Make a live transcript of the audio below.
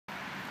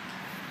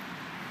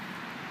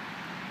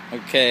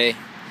Okay,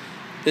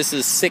 this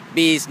is sick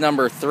bees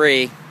number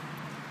 3.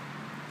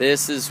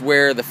 This is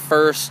where the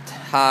first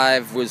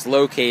hive was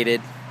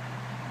located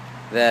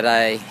that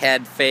I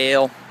had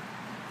fail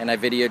and I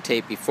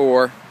videotaped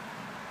before.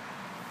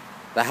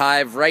 The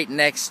hive right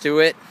next to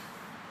it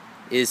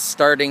is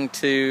starting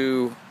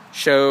to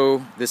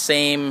show the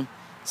same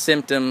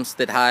symptoms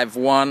that hive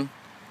 1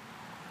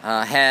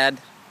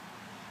 had,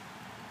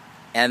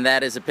 and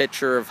that is a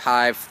picture of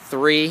hive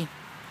 3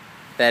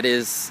 that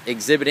is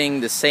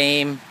exhibiting the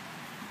same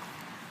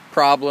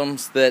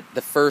problems that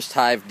the first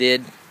hive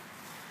did.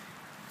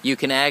 You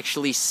can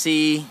actually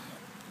see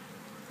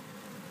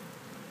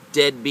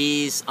dead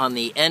bees on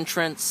the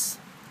entrance.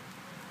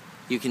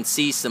 You can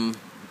see some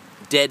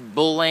dead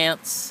bull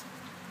ants,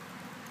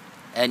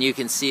 and you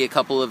can see a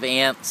couple of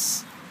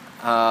ants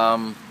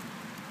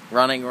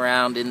running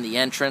around in the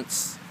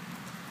entrance.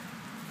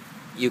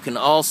 You can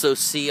also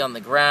see on the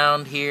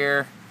ground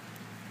here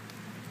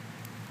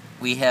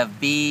we have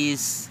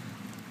bees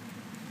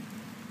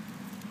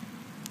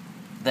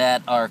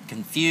that are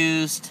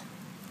confused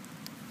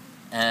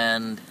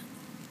and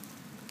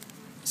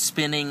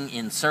spinning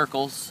in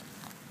circles.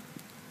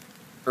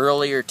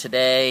 Earlier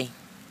today,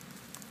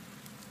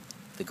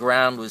 the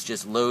ground was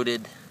just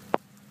loaded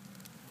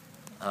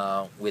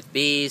with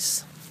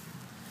bees.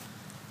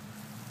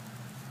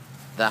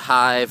 The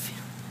hive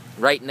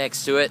right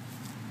next to it,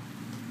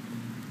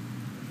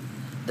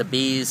 the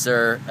bees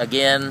are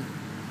again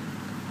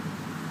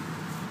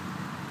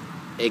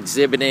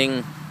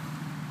exhibiting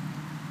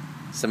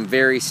some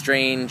very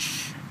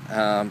strange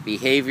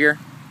behavior.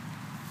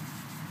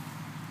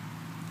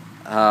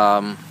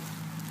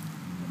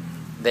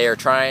 They are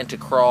trying to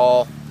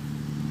crawl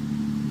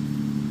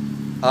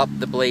up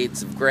the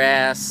blades of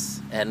grass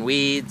and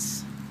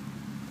weeds,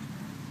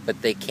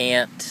 but they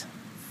can't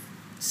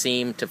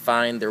seem to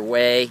find their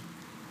way.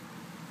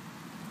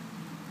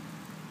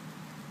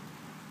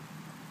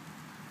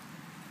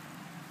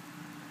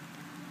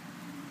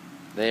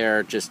 They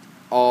are just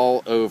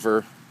all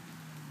over,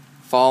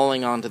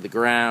 falling onto the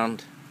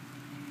ground,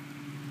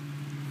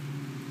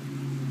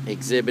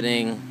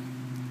 exhibiting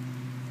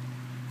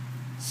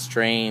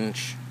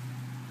strange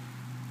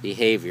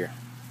behavior.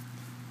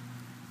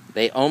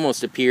 They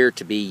almost appear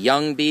to be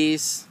young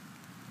bees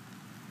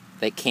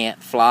that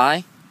can't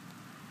fly,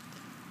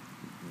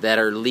 that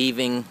are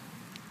leaving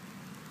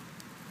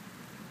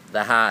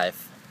the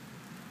hive.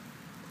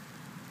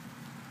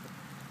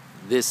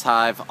 This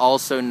hive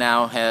also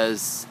now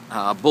has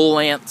bull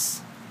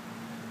ants,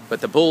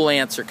 but the bull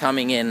ants are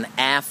coming in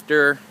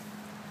after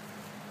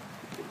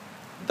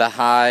the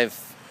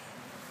hive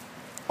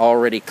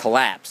already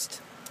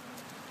collapsed.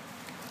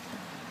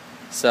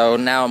 So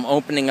now I'm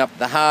opening up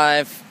the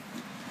hive.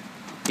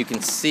 You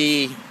can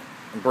see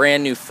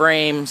brand new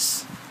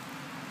frames,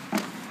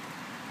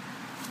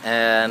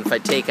 and if I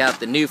take out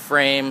the new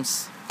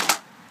frames,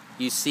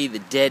 you see the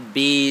dead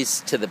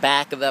bees to the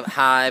back of the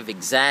hive,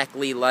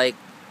 exactly like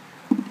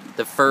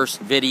the first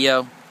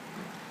video.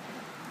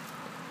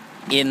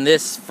 In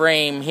this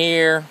frame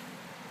here,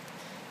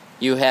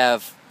 you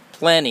have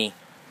plenty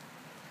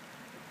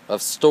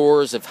of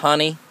stores of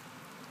honey.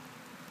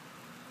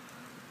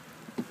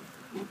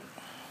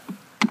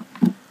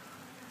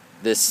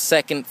 This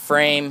second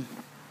frame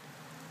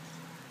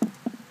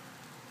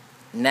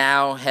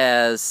now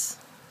has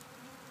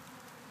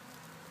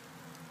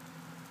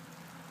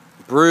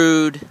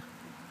brood,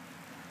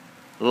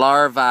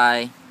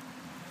 larvae,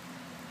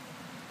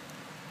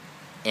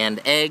 and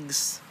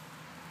eggs,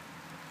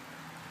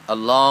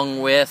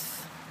 along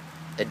with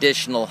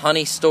additional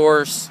honey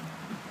stores.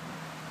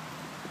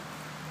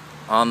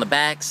 On the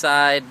back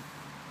side,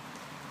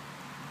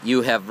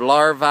 you have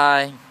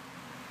larvae,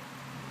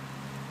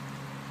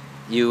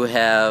 you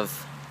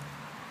have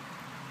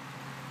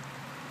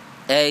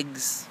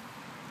eggs,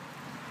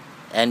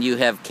 and you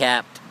have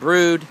capped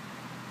brood.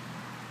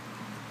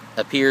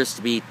 Appears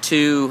to be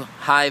 2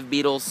 hive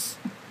beetles.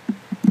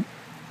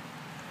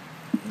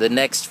 The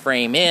next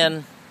frame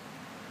in,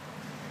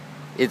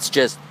 it's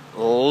just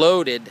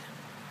loaded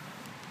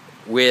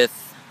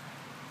with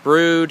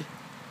brood,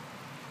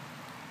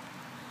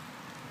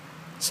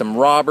 some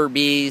robber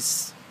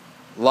bees,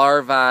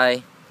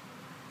 larvae,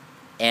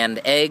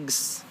 and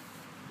eggs.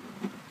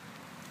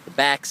 The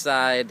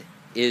backside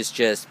is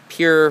just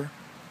pure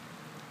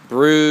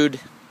brood,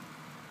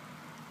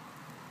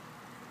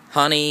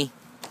 honey,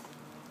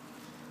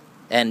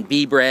 and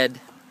bee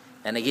bread.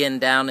 And again,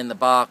 down in the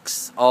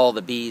box, all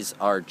the bees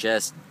are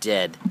just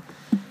dead.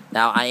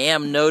 Now, I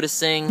am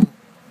noticing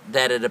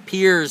that it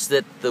appears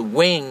that the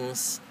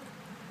wings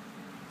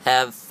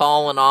have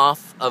fallen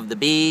off of the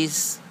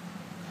bees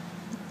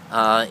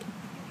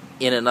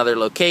in another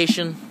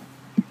location.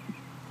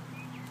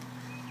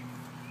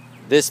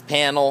 This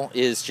panel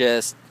is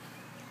just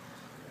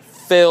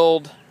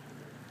filled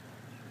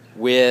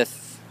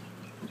with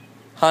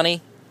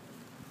honey.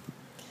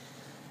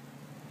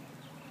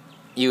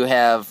 You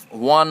have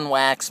 1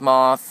 wax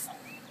moth,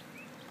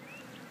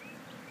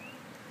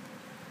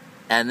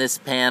 and this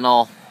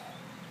panel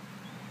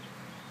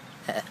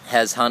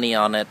has honey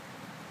on it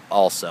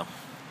also.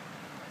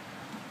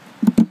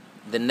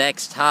 the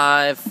next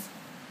hive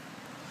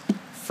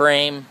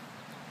frame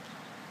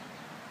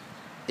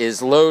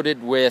is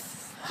loaded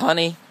with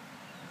honey,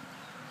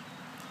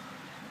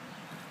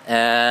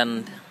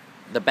 and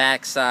the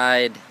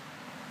backside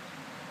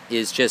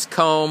is just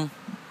comb,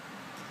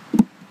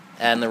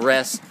 and the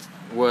rest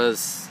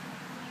was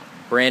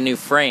brand new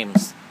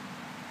frames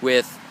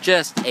with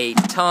just a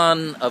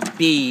ton of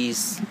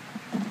bees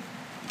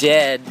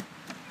dead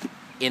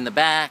in the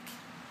back.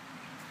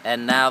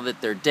 And now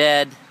that they're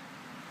dead,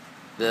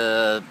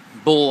 the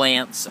bull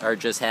ants are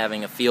just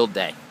having a field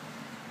day.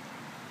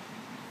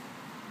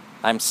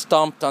 I'm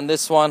stumped on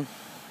this one.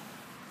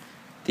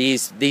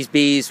 These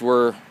bees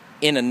were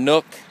in a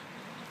nook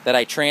that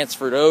I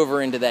transferred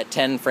over into that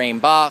 10 frame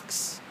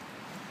box.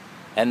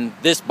 And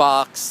this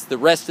box, the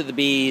rest of the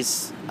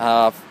bees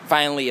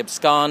finally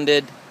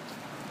absconded.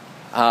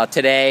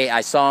 Today I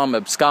saw them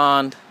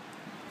abscond,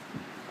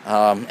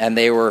 and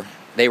they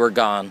were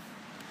gone.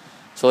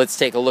 So let's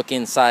take a look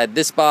inside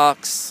this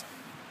box,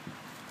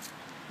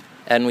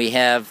 and we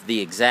have the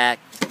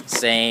exact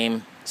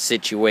same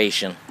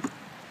situation.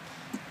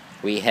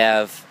 We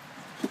have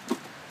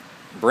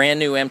brand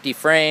new empty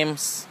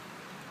frames.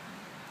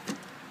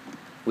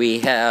 We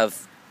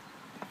have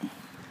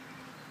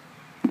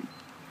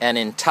an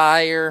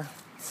entire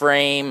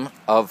frame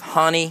of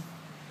honey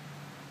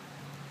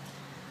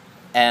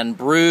and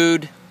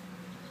brood.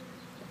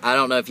 I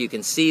don't know if you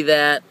can see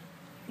that,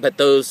 but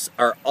those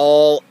are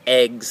all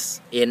eggs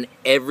in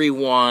every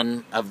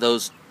one of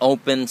those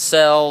open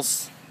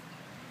cells.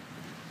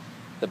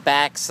 The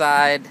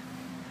backside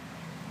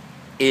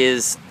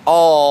is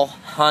all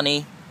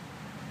honey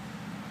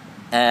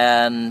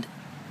and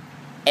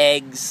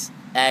eggs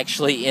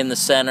actually in the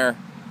center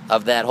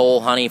of that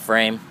whole honey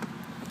frame.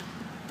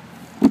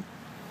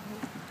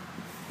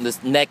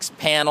 This next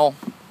panel,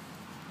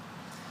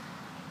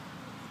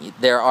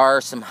 there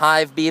are some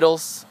hive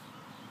beetles,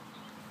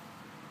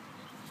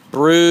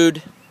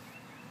 brood,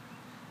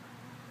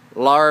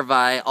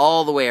 larvae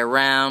all the way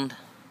around.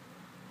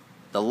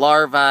 The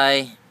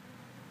larvae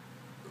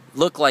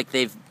look like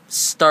they've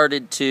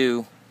started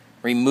to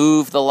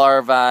remove the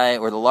larvae,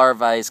 or the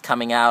larvae is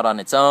coming out on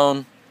its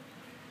own.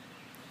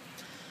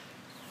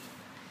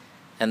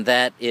 And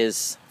that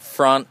is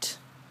front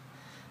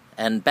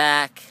and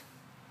back.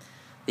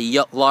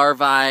 The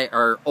larvae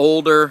are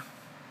older,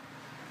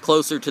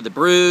 closer to the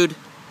brood,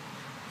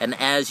 and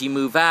as you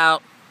move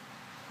out,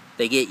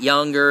 they get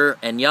younger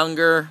and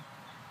younger.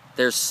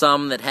 There's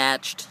some that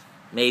hatched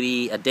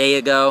maybe a day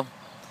ago.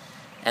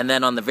 And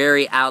then on the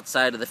very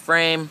outside of the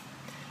frame,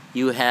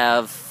 you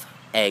have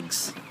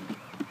eggs.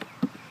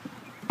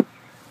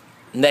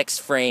 Next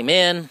frame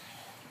in,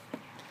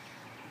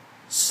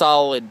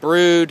 solid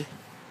brood.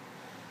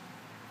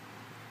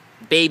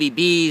 Baby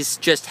bees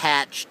just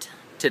hatched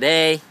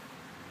today.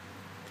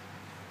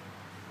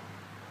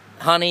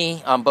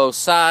 Honey on both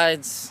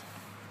sides.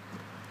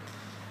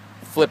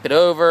 Flip it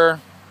over.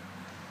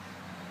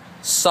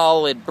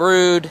 Solid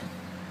brood.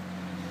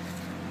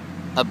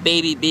 A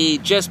baby bee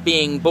just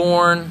being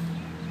born,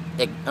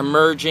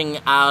 emerging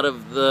out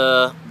of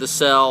the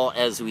cell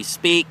as we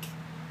speak.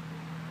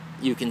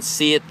 You can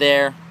see it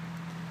there.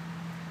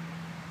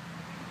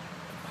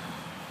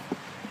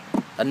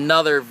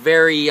 Another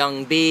very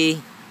young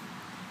bee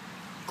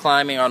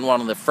climbing on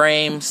one of the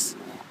frames.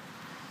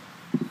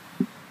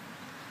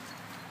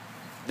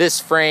 This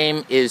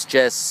frame is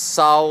just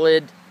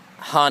solid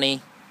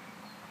honey,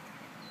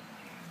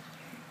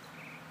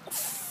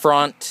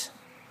 front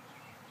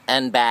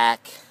and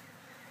back.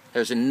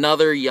 There's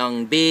another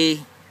young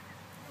bee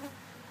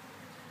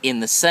in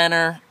the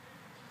center.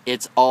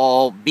 It's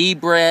all bee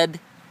bread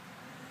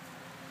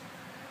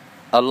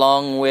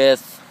along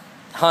with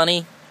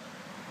honey.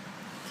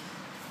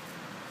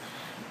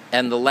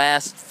 And the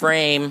last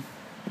frame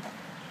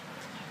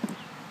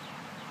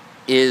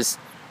is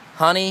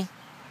honey,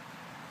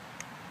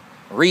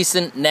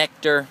 recent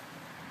nectar,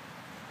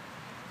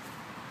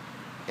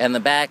 and the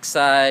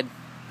backside,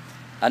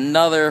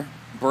 another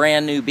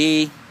brand new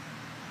bee,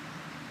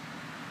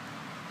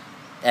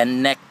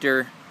 and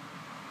nectar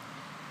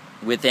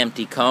with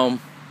empty comb.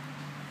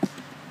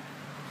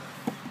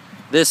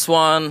 This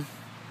one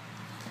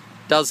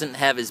doesn't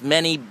have as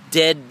many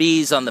dead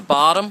bees on the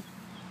bottom,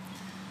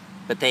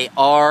 but they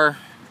are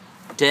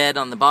dead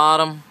on the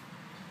bottom.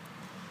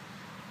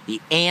 The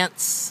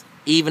ants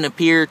even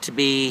appear to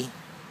be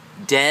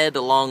dead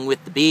along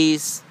with the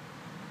bees.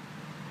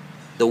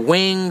 The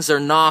wings are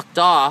knocked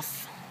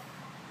off,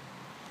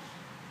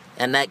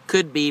 and that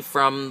could be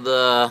from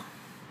the